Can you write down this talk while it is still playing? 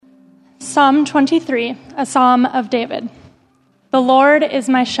Psalm 23, a psalm of David. The Lord is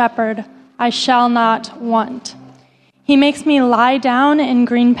my shepherd, I shall not want. He makes me lie down in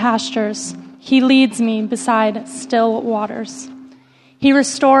green pastures. He leads me beside still waters. He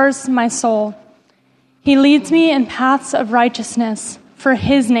restores my soul. He leads me in paths of righteousness for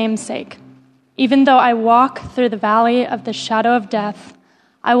his name's sake. Even though I walk through the valley of the shadow of death,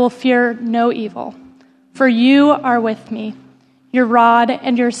 I will fear no evil, for you are with me. Your rod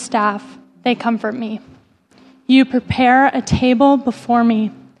and your staff, they comfort me. You prepare a table before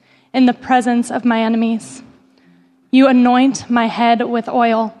me in the presence of my enemies. You anoint my head with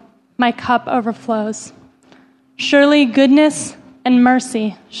oil. My cup overflows. Surely goodness and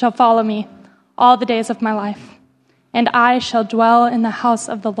mercy shall follow me all the days of my life, and I shall dwell in the house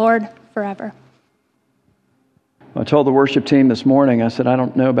of the Lord forever. I told the worship team this morning, I said, I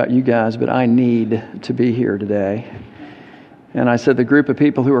don't know about you guys, but I need to be here today. And I said, the group of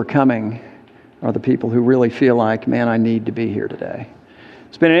people who are coming are the people who really feel like, man, I need to be here today.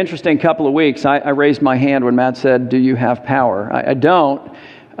 It's been an interesting couple of weeks. I raised my hand when Matt said, do you have power? I don't,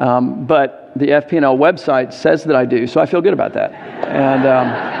 but the FP&L website says that I do, so I feel good about that. And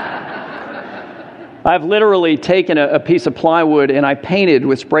I've literally taken a piece of plywood and I painted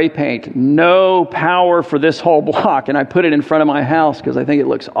with spray paint, no power for this whole block, and I put it in front of my house because I think it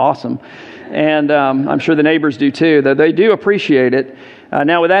looks awesome. And I'm sure the neighbors do too. They do appreciate it.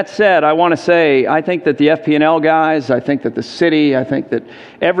 Now, with that said, I want to say, I think that the FP&L guys, I think that the city, I think that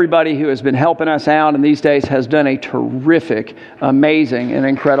everybody who has been helping us out in these days has done a terrific, amazing, and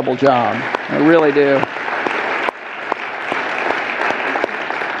incredible job. I really do.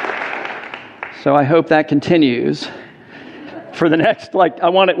 So I hope that continues for the next, I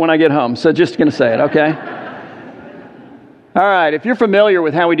want it when I get home. So just going to say it, okay? All right, if you're familiar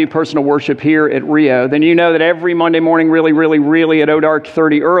with how we do personal worship here at Rio, then you know that every Monday morning, really at dark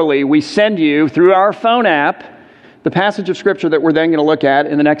 30 early, we send you through our phone app the passage of Scripture that we're then going to look at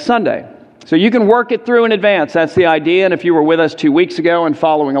in the next Sunday. So you can work it through in advance. That's the idea. And if you were with us 2 weeks ago and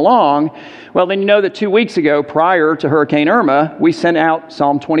following along, well, then you know that 2 weeks ago, prior to Hurricane Irma, we sent out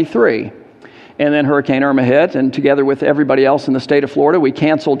Psalm 23. And then Hurricane Irma hit, and together with everybody else in the state of Florida, we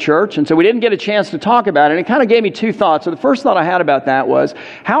canceled church. And so we didn't get a chance to talk about it. And it kind of gave me two thoughts. So the first thought I had about that was,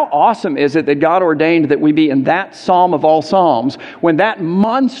 how awesome is it that God ordained that we be in that psalm of all psalms when that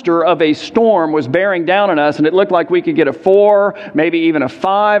monster of a storm was bearing down on us and it looked like we could get a 4, maybe even a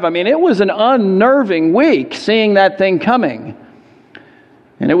 5. I mean, it was an unnerving week seeing that thing coming.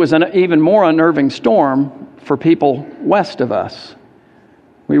 And it was an even more unnerving storm for people west of us.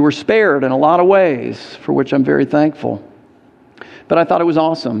 We were spared in a lot of ways, for which I'm very thankful. But I thought it was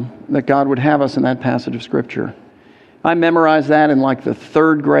awesome that God would have us in that passage of Scripture. I memorized that in like the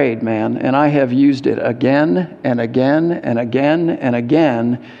 3rd grade, man, and I have used it again and again and again and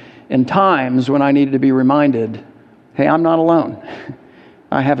again in times when I needed to be reminded, hey, I'm not alone.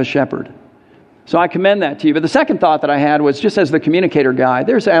 I have a shepherd. So I commend that to you. But the second thought that I had was, just as the communicator guy,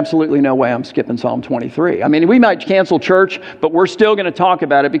 there's absolutely no way I'm skipping Psalm 23. I mean, we might cancel church, but we're still going to talk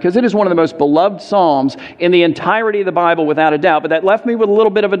about it because it is one of the most beloved Psalms in the entirety of the Bible, without a doubt. But that left me with a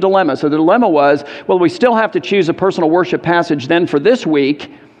little bit of a dilemma. So the dilemma was, well, we still have to choose a personal worship passage then for this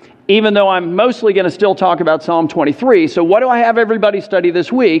week, even though I'm mostly going to still talk about Psalm 23. So what do I have everybody study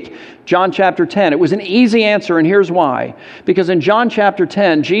this week? John chapter 10. It was an easy answer, and here's why. Because in John chapter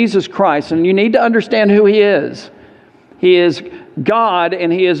 10, Jesus Christ, and you need to understand who He is. He is God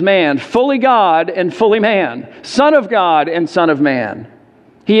and He is man. Fully God and fully man. Son of God and Son of man.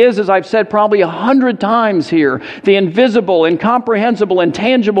 He is, as I've said probably 100 times here, the invisible, incomprehensible,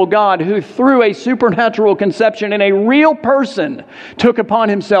 intangible God who through a supernatural conception in a real person took upon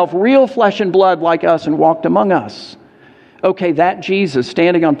Himself real flesh and blood like us and walked among us. Okay, that Jesus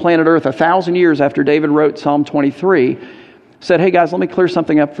standing on planet Earth 1,000 years after David wrote Psalm 23 said, hey guys, let me clear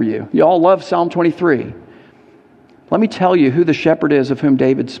something up for you. You all love Psalm 23. Let me tell you who the shepherd is of whom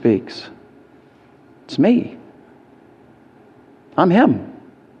David speaks. It's me. I'm Him.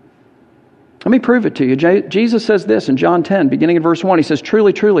 Let me prove it to you. Jesus says this in John 10, beginning in verse 1. He says,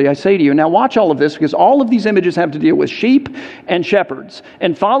 truly, truly, I say to you. Now watch all of this, because all of these images have to deal with sheep and shepherds.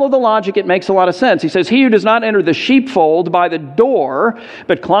 And follow the logic, it makes a lot of sense. He says, he who does not enter the sheepfold by the door,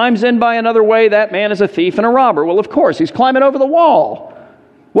 but climbs in by another way, that man is a thief and a robber. Well, of course, he's climbing over the wall.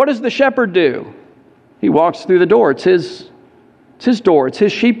 What does the shepherd do? He walks through the door. It's his door, it's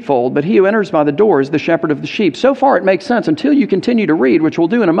his sheepfold, but he who enters by the door is the shepherd of the sheep. So far it makes sense until you continue to read, which we'll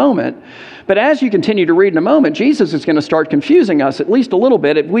do in a moment. But as you continue to read in a moment, Jesus is going to start confusing us at least a little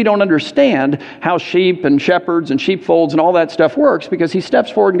bit if we don't understand how sheep and shepherds and sheepfolds and all that stuff works, because He steps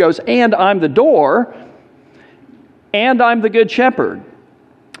forward and goes, and I'm the door, and I'm the good shepherd.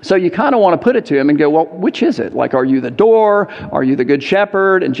 So you kind of want to put it to him and go, well, which is it? Like, are you the door? Are you the good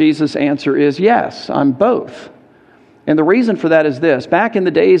shepherd? And Jesus' answer is, yes, I'm both. And the reason for that is this. Back in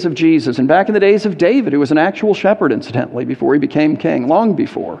the days of Jesus and back in the days of David, who was an actual shepherd, incidentally, before he became king, long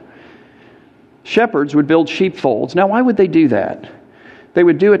before, shepherds would build sheepfolds. Now, why would they do that? They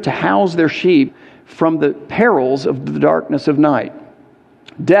would do it to house their sheep from the perils of the darkness of night.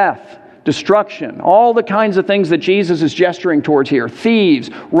 Death, destruction, all the kinds of things that Jesus is gesturing towards here. Thieves,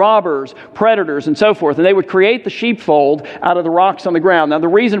 robbers, predators, and so forth. And they would create the sheepfold out of the rocks on the ground. Now, the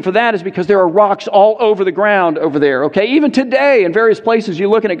reason for that is because there are rocks all over the ground over there, okay? Even today, in various places, you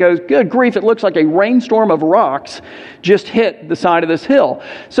look and it goes, good grief, it looks like a rainstorm of rocks just hit the side of this hill.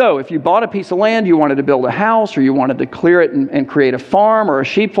 So, if you bought a piece of land, you wanted to build a house, or you wanted to clear it and create a farm or a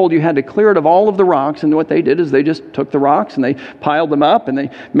sheepfold, you had to clear it of all of the rocks. And what they did is they just took the rocks and they piled them up and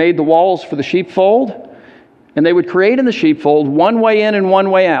they made the walls for the sheepfold, and they would create in the sheepfold one way in and one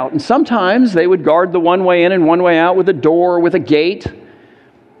way out. And sometimes they would guard the one way in and one way out with a door or with a gate.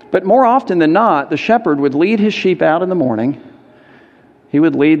 But more often than not, the shepherd would lead his sheep out in the morning. He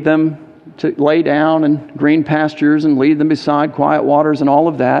would lead them to lay down in green pastures and lead them beside quiet waters and all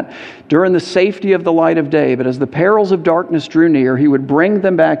of that during the safety of the light of day. But as the perils of darkness drew near, he would bring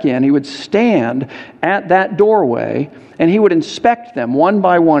them back in. He would stand at that doorway and he would inspect them one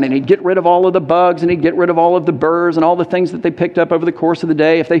by one, and he'd get rid of all of the bugs and he'd get rid of all of the burrs and all the things that they picked up over the course of the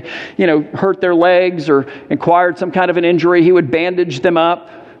day. If they, hurt their legs or acquired some kind of an injury, he would bandage them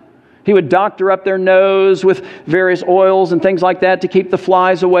up. He would doctor up their nose with various oils and things like that to keep the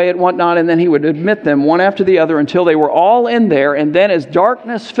flies away and whatnot, and then he would admit them one after the other until they were all in there. And then as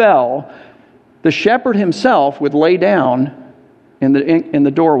darkness fell, the shepherd himself would lay down in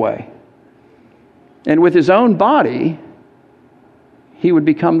the doorway. And with his own body, he would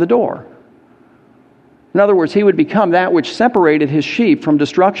become the door. In other words, he would become that which separated his sheep from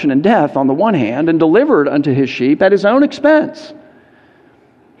destruction and death on the one hand, and delivered unto his sheep at his own expense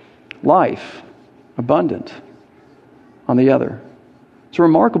life, abundant, on the other. It's a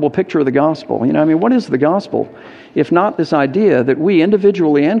remarkable picture of the gospel. What is the gospel? If not this idea that we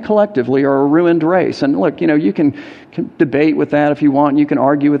individually and collectively are a ruined race. And look, you can debate with that if you want, and you can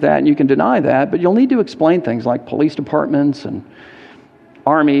argue with that, and you can deny that, but you'll need to explain things like police departments and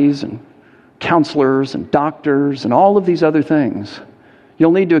armies and counselors and doctors and all of these other things.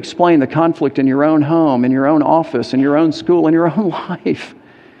 You'll need to explain the conflict in your own home, in your own office, in your own school, in your own life.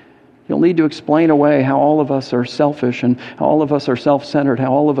 You'll need to explain away how all of us are selfish and how all of us are self-centered,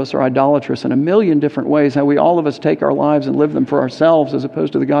 how all of us are idolatrous in a million different ways, how all of us take our lives and live them for ourselves as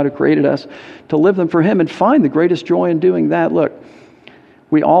opposed to the God who created us to live them for Him, and find the greatest joy in doing that. Look,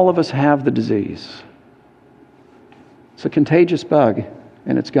 all of us have the disease. It's a contagious bug,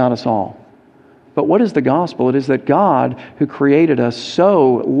 and it's got us all. But what is the gospel? It is that God, who created us,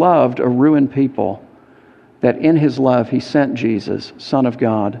 so loved a ruined people that in His love He sent Jesus, Son of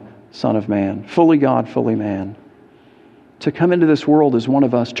God, Son of Man, fully God, fully man, to come into this world as one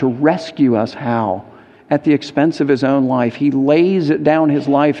of us, to rescue us. How? At the expense of His own life. He lays it down His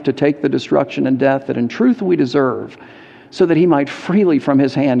life to take the destruction and death that in truth we deserve, so that He might freely from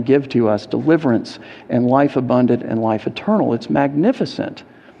His hand give to us deliverance and life abundant and life eternal. It's magnificent.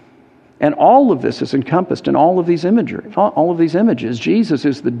 And all of this is encompassed in all of these images. Jesus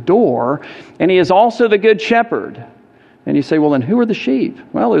is the door, and He is also the good shepherd. And you say, well, then who are the sheep?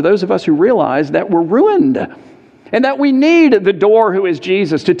 Well, they're those of us who realize that we're ruined and that we need the door, who is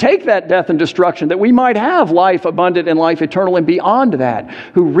Jesus, to take that death and destruction, that we might have life abundant and life eternal and beyond that,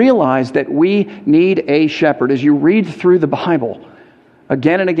 who realize that we need a shepherd. As you read through the Bible,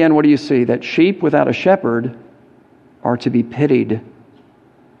 again and again, what do you see? That sheep without a shepherd are to be pitied.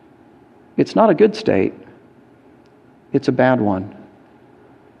 It's not a good state. It's a bad one.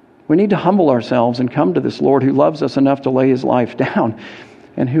 We need to humble ourselves and come to this Lord who loves us enough to lay His life down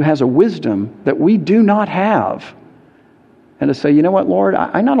and who has a wisdom that we do not have. And to say, you know what, Lord,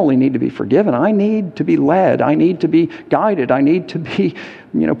 I not only need to be forgiven, I need to be led. I need to be guided. I need to be,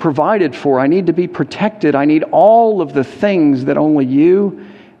 provided for. I need to be protected. I need all of the things that only You,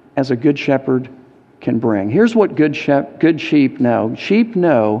 as a good shepherd, can bring. Here's what good sheep know. Sheep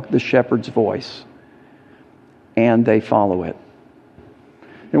know the shepherd's voice, and they follow it.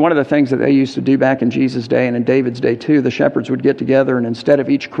 And one of the things that they used to do back in Jesus' day and in David's day too, the shepherds would get together, and instead of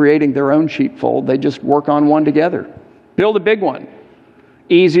each creating their own sheepfold, they'd just work on one together. Build a big one.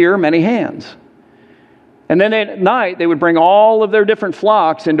 Easier, many hands. And then at night, they would bring all of their different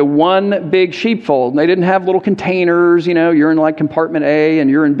flocks into one big sheepfold. And they didn't have little containers, you're in like compartment A and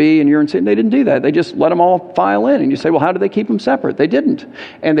you're in B and you're in C. They didn't do that. They just let them all file in. And you say, well, how did they keep them separate? They didn't.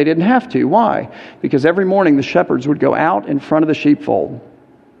 And they didn't have to. Why? Because every morning the shepherds would go out in front of the sheepfold.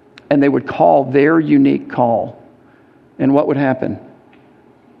 and they would call their unique call. And what would happen?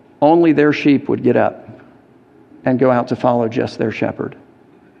 Only their sheep would get up and go out to follow just their shepherd.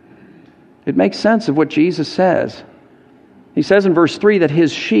 It makes sense of what Jesus says. He says in verse 3 that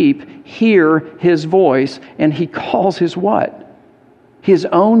his sheep hear his voice, and he calls his what? His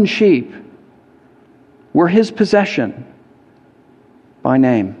own sheep. We're his possession by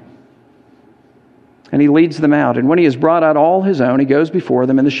name. And he leads them out. And when he has brought out all his own, he goes before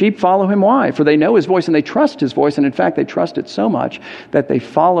them, and the sheep follow him. Why? For they know his voice, and they trust his voice. And in fact, they trust it so much that they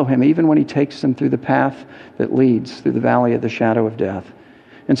follow him even when he takes them through the path that leads through the valley of the shadow of death.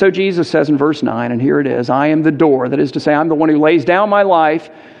 And so Jesus says in verse 9, and here it is, I am the door. That is to say, I'm the one who lays down my life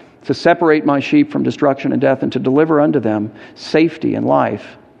to separate my sheep from destruction and death and to deliver unto them safety and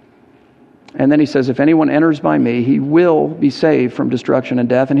life. And then he says, if anyone enters by me, he will be saved from destruction and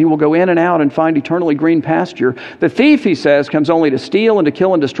death, and he will go in and out and find eternally green pasture. The thief, he says, comes only to steal and to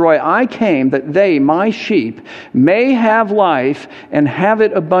kill and destroy. I came that they, my sheep, may have life and have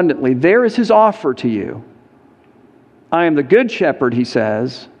it abundantly. There is his offer to you. I am the good shepherd, he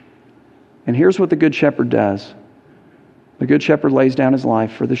says. And here's what the good shepherd does. The good shepherd lays down his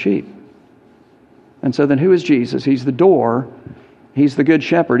life for the sheep. And so then who is Jesus? He's the door. He's the good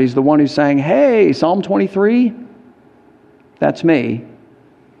shepherd. He's the one who's saying, hey, Psalm 23, that's me.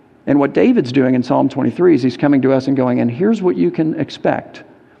 And what David's doing in Psalm 23 is he's coming to us and going, and here's what you can expect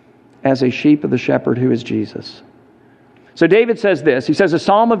as a sheep of the shepherd who is Jesus. So David says this. He says a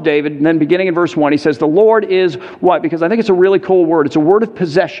Psalm of David, and then beginning in verse 1, he says, the Lord is what? Because I think it's a really cool word. It's a word of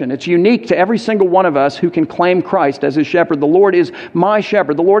possession. It's unique to every single one of us who can claim Christ as his shepherd. The Lord is my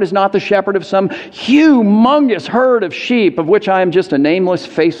shepherd. The Lord is not the shepherd of some humongous herd of sheep of which I am just a nameless,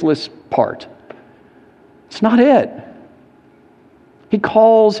 faceless part. It's not it. He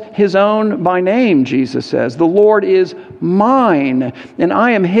calls his own by name, Jesus says. The Lord is mine, and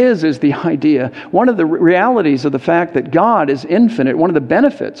I am his is the idea. One of the realities of the fact that God is infinite, one of the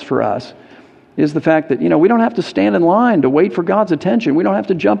benefits for us, is the fact that, we don't have to stand in line to wait for God's attention. We don't have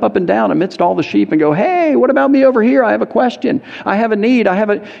to jump up and down amidst all the sheep and go, hey, what about me over here? I have a question. I have a need.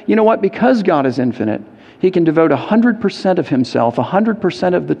 You know what? Because God is infinite, he can devote 100% of himself,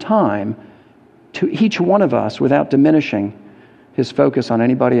 100% of the time to each one of us without diminishing his focus on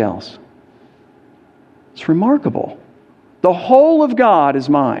anybody else. It's remarkable. The whole of God is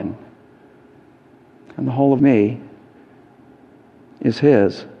mine, and the whole of me is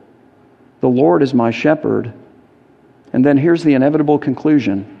his. The Lord is my shepherd. And then here's the inevitable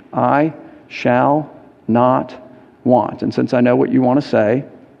conclusion. I shall not want. And since I know what you want to say,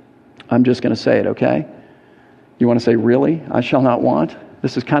 I'm just going to say it, okay? You want to say, really? I shall not want?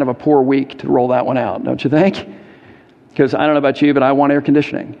 This is kind of a poor week to roll that one out, don't you think? Because I don't know about you, but I want air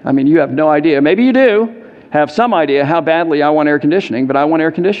conditioning. I mean, you have no idea. Maybe you do have some idea how badly I want air conditioning, but I want air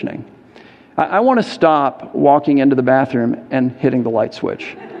conditioning. I want to stop walking into the bathroom and hitting the light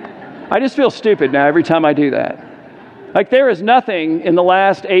switch. I just feel stupid now every time I do that. Like there is nothing in the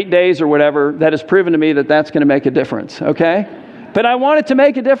last 8 days or whatever that has proven to me that that's going to make a difference, okay? But I want it to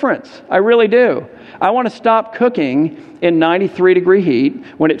make a difference. I really do. I want to stop cooking in 93-degree heat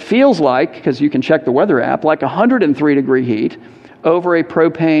when it feels like, because you can check the weather app, like 103-degree heat over a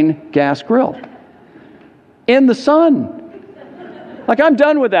propane gas grill in the sun. Like I'm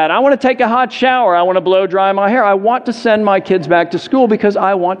done with that. I want to take a hot shower. I want to blow dry my hair. I want to send my kids back to school because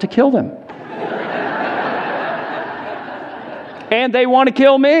I want to kill them. And they want to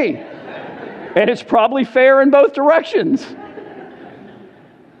kill me. And it's probably fair in both directions.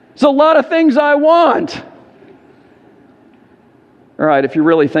 There's a lot of things I want. All right, if you're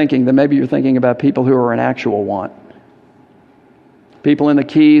really thinking, then maybe you're thinking about people who are in actual want. People in the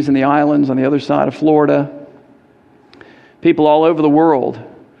Keys and the islands on the other side of Florida. People all over the world.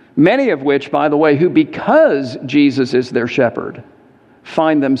 Many of which, by the way, who because Jesus is their shepherd,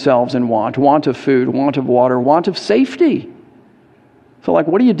 find themselves in want. Want of food, want of water, want of safety. So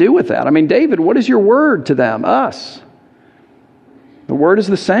what do you do with that? I mean, David, what is your word to them, us? The word is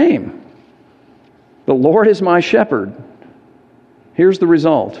the same. The Lord is my shepherd. Here's the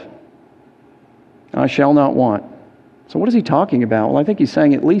result. I shall not want. So what is he talking about? Well, I think he's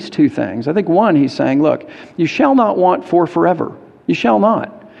saying at least two things. I think one, he's saying, look, you shall not want for forever. You shall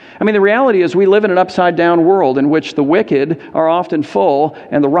not. I mean, the reality is we live in an upside-down world in which the wicked are often full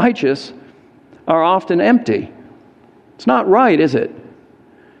and the righteous are often empty. It's not right, is it?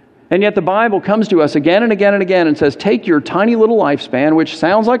 And yet the Bible comes to us again and again and again and says, take your tiny little lifespan, which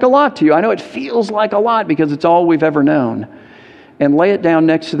sounds like a lot to you. I know it feels like a lot because it's all we've ever known. And lay it down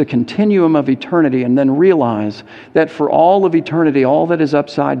next to the continuum of eternity and then realize that for all of eternity, all that is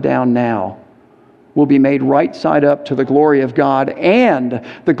upside down now will be made right side up to the glory of God, and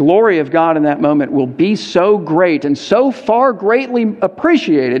the glory of God in that moment will be so great and so far greatly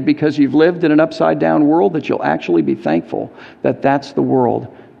appreciated because you've lived in an upside down world that you'll actually be thankful that that's the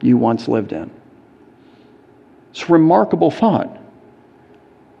world you once lived in. It's a remarkable thought.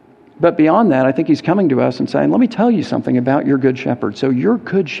 But beyond that, I think he's coming to us and saying, let me tell you something about your good shepherd. So your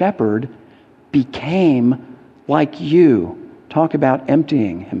good shepherd became like you. Talk about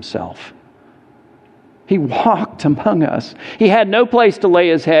emptying himself. He walked among us. He had no place to lay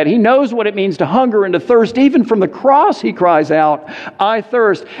his head. He knows what it means to hunger and to thirst. Even from the cross, he cries out, I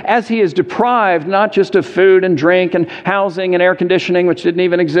thirst, as he is deprived not just of food and drink and housing and air conditioning, which didn't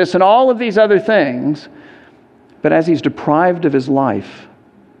even exist, and all of these other things, but as he's deprived of his life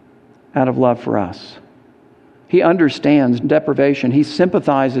out of love for us. He understands deprivation. He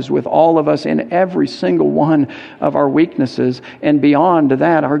sympathizes with all of us in every single one of our weaknesses. And beyond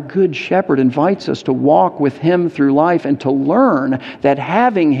that, our good shepherd invites us to walk with him through life and to learn that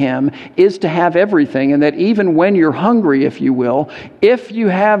having him is to have everything, and that even when you're hungry, if you will, if you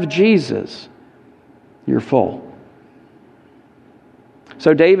have Jesus, you're full.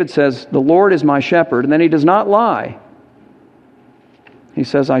 So David says, the Lord is my shepherd, and then he does not lie. He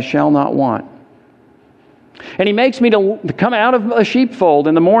says, I shall not want. And he makes me to come out of a sheepfold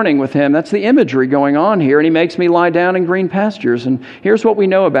in the morning with him. That's the imagery going on here. And he makes me lie down in green pastures. And here's what we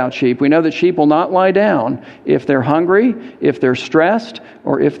know about sheep. We know that sheep will not lie down if they're hungry, if they're stressed,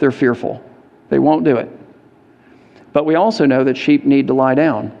 or if they're fearful. They won't do it. But we also know that sheep need to lie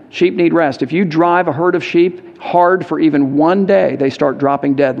down. Sheep need rest. If you drive a herd of sheep hard for even one day, they start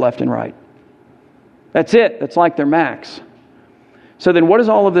dropping dead left and right. That's it. That's like their max. So then what does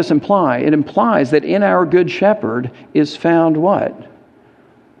all of this imply? It implies that in our good shepherd is found what?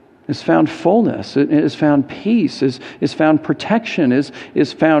 Is found fullness, is found peace, is found protection,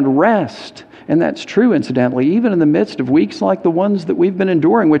 is found rest. And that's true, incidentally, even in the midst of weeks like the ones that we've been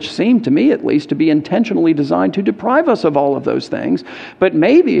enduring, which seem to me at least to be intentionally designed to deprive us of all of those things. But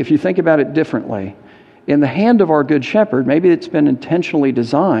maybe if you think about it differently, in the hand of our good shepherd, maybe it's been intentionally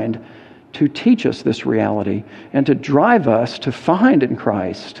designed to teach us this reality and to drive us to find in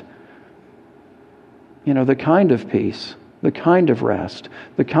Christ, the kind of peace, the kind of rest,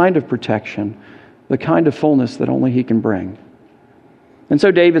 the kind of protection, the kind of fullness that only he can bring. And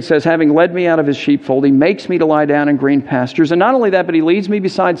so David says, having led me out of his sheepfold, he makes me to lie down in green pastures. And not only that, but he leads me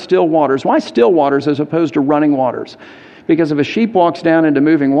beside still waters. Why still waters as opposed to running waters? Because if a sheep walks down into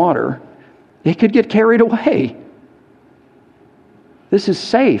moving water, it could get carried away. This is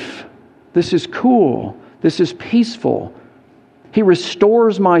safe. This is cool. This is peaceful. He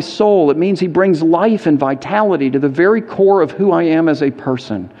restores my soul. It means he brings life and vitality to the very core of who I am as a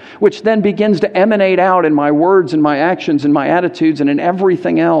person, which then begins to emanate out in my words and my actions and my attitudes and in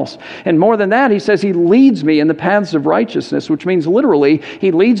everything else. And more than that, he says he leads me in the paths of righteousness, which means literally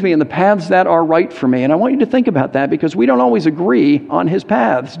he leads me in the paths that are right for me. And I want you to think about that because we don't always agree on his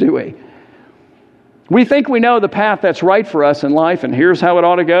paths, do we? We think we know the path that's right for us in life, and here's how it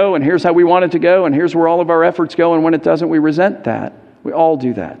ought to go, and here's how we want it to go, and here's where all of our efforts go, and when it doesn't, we resent that. We all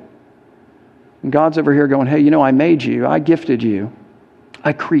do that. And God's over here going, hey, I made you, I gifted you,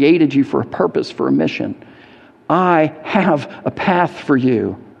 I created you for a purpose, for a mission. I have a path for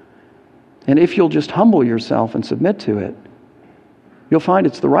you. And if you'll just humble yourself and submit to it, you'll find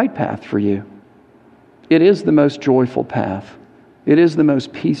it's the right path for you. It is the most joyful path. It is the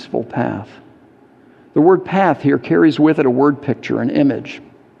most peaceful path. The word path here carries with it a word picture, an image.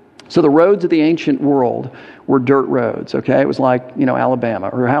 So the roads of the ancient world were dirt roads, okay? It was like, Alabama,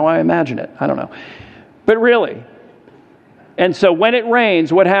 or how I imagine it. I don't know. But really. And so when it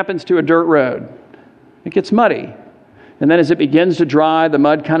rains, what happens to a dirt road? It gets muddy. And then as it begins to dry, the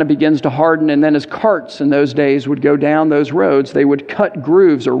mud kind of begins to harden. And then as carts in those days would go down those roads, they would cut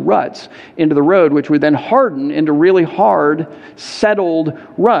grooves or ruts into the road, which would then harden into really hard, settled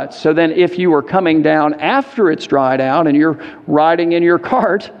ruts. So then if you were coming down after it's dried out and you're riding in your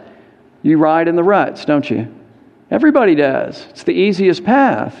cart, you ride in the ruts, don't you? Everybody does. It's the easiest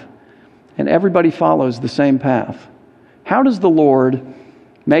path. And everybody follows the same path. How does the Lord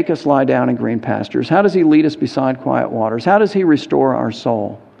make us lie down in green pastures? How does he lead us beside quiet waters? How does he restore our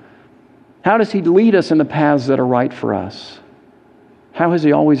soul? How does he lead us in the paths that are right for us? How has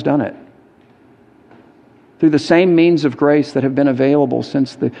he always done it? Through the same means of grace that have been available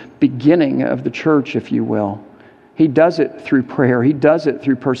since the beginning of the church, if you will. He does it through prayer. He does it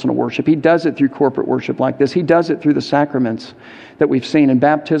through personal worship. He does it through corporate worship like this. He does it through the sacraments that we've seen in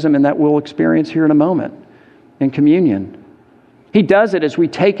baptism and that we'll experience here in a moment in communion. He does it as we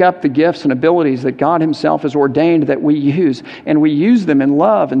take up the gifts and abilities that God himself has ordained that we use, and we use them in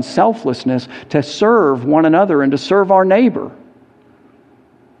love and selflessness to serve one another and to serve our neighbor.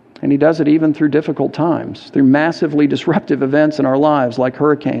 And he does it even through difficult times, through massively disruptive events in our lives like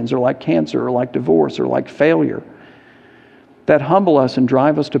hurricanes or like cancer or like divorce or like failure that humble us and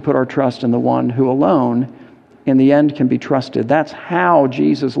drive us to put our trust in the one who alone in the end can be trusted. That's how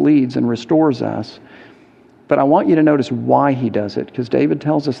Jesus leads and restores us. But I want you to notice why he does it, because David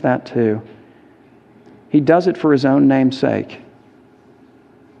tells us that too. He does it for his own name's sake.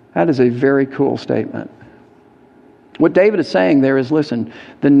 That is a very cool statement. What David is saying there is, listen,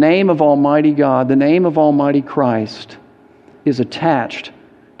 the name of Almighty God, the name of Almighty Christ is attached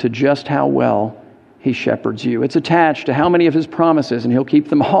to just how well he shepherds you. It's attached to how many of his promises, and he'll keep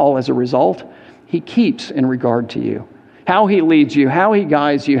them all as a result, he keeps in regard to you. How he leads you, how he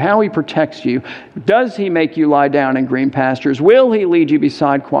guides you, how he protects you. Does he make you lie down in green pastures? Will he lead you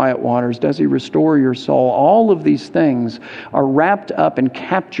beside quiet waters? Does he restore your soul? All of these things are wrapped up and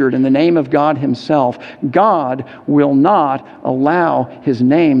captured in the name of God himself. God will not allow his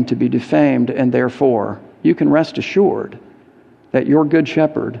name to be defamed, and therefore you can rest assured that your good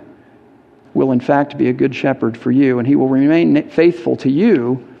shepherd will in fact be a good shepherd for you, and he will remain faithful to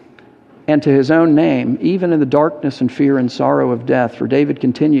you and to his own name, even in the darkness and fear and sorrow of death. For David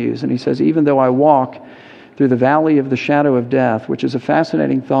continues, and he says, even though I walk through the valley of the shadow of death, which is a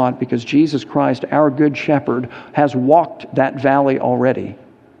fascinating thought because Jesus Christ, our good shepherd, has walked that valley already.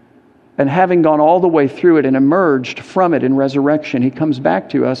 And having gone all the way through it and emerged from it in resurrection, he comes back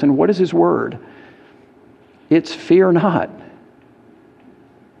to us, and what is his word? It's fear not.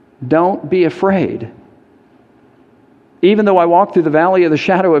 Don't be afraid. Even though I walk through the valley of the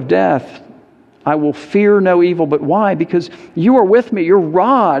shadow of death, I will fear no evil. But why? Because you are with me. Your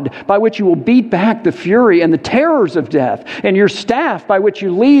rod by which you will beat back the fury and the terrors of death, and your staff by which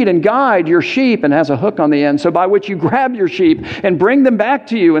you lead and guide your sheep, and has a hook on the end, so by which you grab your sheep and bring them back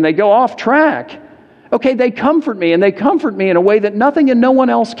to you and they go off track. Okay, they comfort me, and they comfort me in a way that nothing and no one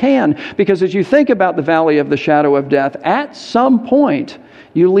else can. Because as you think about the valley of the shadow of death, at some point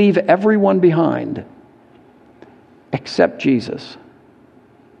you leave everyone behind except Jesus.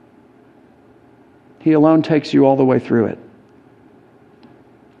 He alone takes you all the way through it.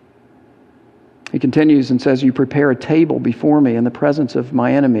 He continues and says, you prepare a table before me in the presence of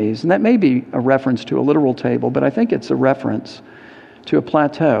my enemies. And that may be a reference to a literal table, but I think it's a reference to a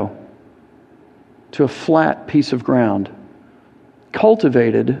plateau, to a flat piece of ground,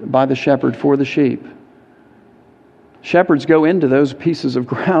 cultivated by the shepherd for the sheep. Shepherds go into those pieces of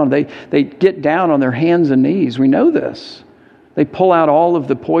ground. They get down on their hands and knees. We know this. They pull out all of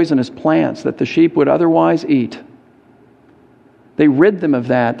the poisonous plants that the sheep would otherwise eat. They rid them of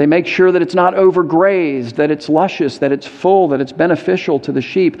that. They make sure that it's not overgrazed, that it's luscious, that it's full, that it's beneficial to the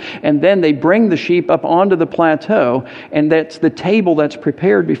sheep. And then they bring the sheep up onto the plateau, and that's the table that's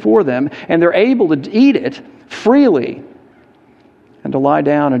prepared before them, and they're able to eat it freely and to lie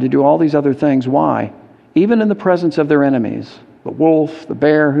down and to do all these other things. Why? Even in the presence of their enemies, the wolf, the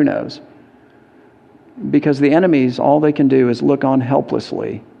bear, who knows? Because the enemies, all they can do is look on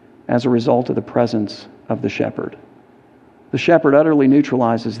helplessly as a result of the presence of the shepherd. The shepherd utterly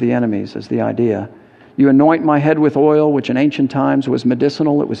neutralizes the enemies, is the idea. You anoint my head with oil, which in ancient times was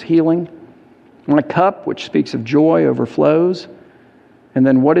medicinal, it was healing. My cup, which speaks of joy, overflows. And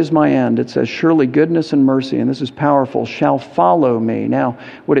then what is my end? It says, surely goodness and mercy, and this is powerful, shall follow me. Now,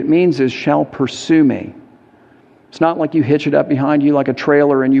 what it means is shall pursue me. It's not like you hitch it up behind you like a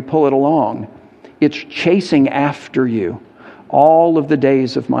trailer and you pull it along. It's chasing after you all of the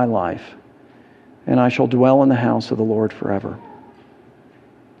days of my life. And I shall dwell in the house of the Lord forever.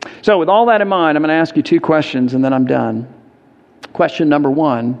 So with all that in mind, I'm going to ask you two questions and then I'm done. Question number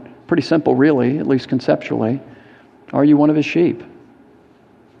one, pretty simple really, at least conceptually. Are you one of his sheep?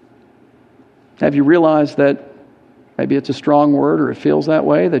 Have you realized that, maybe it's a strong word or it feels that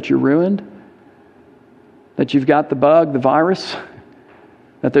way, that you're ruined? That you've got the bug, the virus?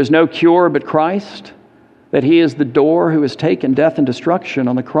 That there's no cure but Christ? That he is the door who has taken death and destruction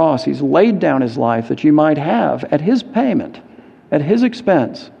on the cross. He's laid down his life that you might have, at his payment, at his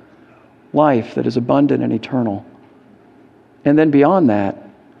expense, life that is abundant and eternal. And then beyond that,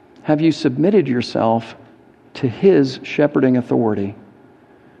 have you submitted yourself to his shepherding authority?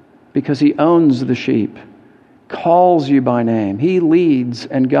 Because he owns the sheep, calls you by name. He leads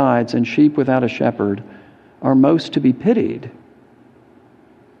and guides, and sheep without a shepherd are most to be pitied.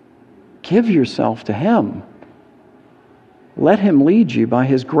 Give yourself to him. Let him lead you by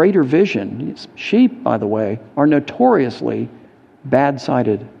his greater vision. Sheep, by the way, are notoriously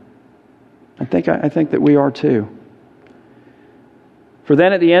bad-sighted. I think that we are too. For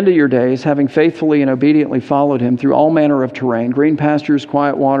then at the end of your days, having faithfully and obediently followed him through all manner of terrain, green pastures,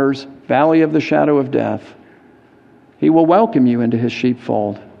 quiet waters, valley of the shadow of death, he will welcome you into his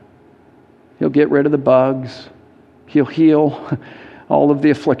sheepfold. He'll get rid of the bugs. He'll heal all of the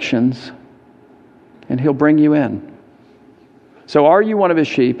afflictions. And he'll bring you in. So are you one of his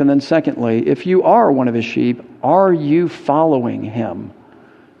sheep? And then secondly, if you are one of his sheep, are you following him?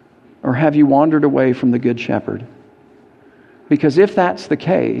 Or have you wandered away from the good shepherd? Because if that's the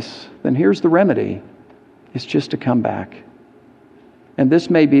case, then here's the remedy. It's just to come back. And this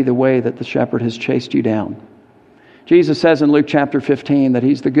may be the way that the shepherd has chased you down. Jesus says in Luke chapter 15 that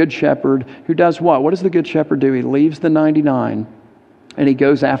he's the good shepherd who does what? What does the good shepherd do? He leaves the 99 and he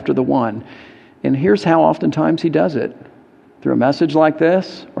goes after the one. And here's how oftentimes he does it. Through a message like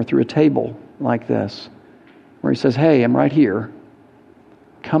this or through a table like this, where he says, hey, I'm right here.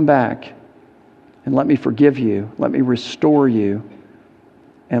 Come back and let me forgive you. Let me restore you.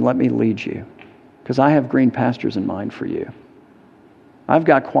 And let me lead you. Because I have green pastures in mind for you. I've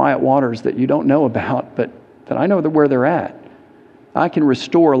got quiet waters that you don't know about, but that I know where they're at. I can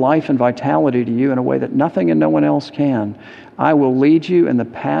restore life and vitality to you in a way that nothing and no one else can. I will lead you in the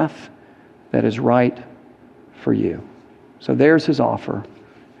path that is right for you. So there's his offer,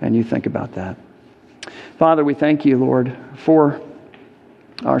 and you think about that. Father, we thank you, Lord, for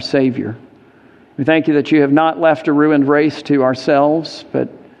our Savior. We thank you that you have not left a ruined race to ourselves, but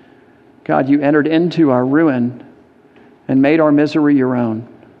God, you entered into our ruin and made our misery your own,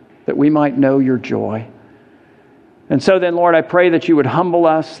 that we might know your joy. And so then, Lord, I pray that you would humble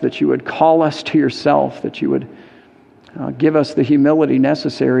us, that you would call us to yourself, that you would give us the humility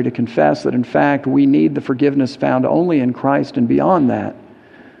necessary to confess that, in fact, we need the forgiveness found only in Christ, and beyond that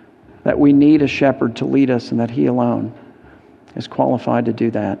we need a shepherd to lead us and that he alone is qualified to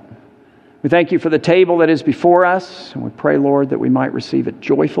do that. We thank you for the table that is before us, and we pray, Lord, that we might receive it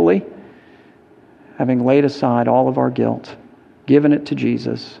joyfully, having laid aside all of our guilt, given it to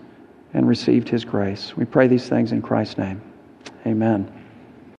Jesus, and received his grace. We pray these things in Christ's name. Amen.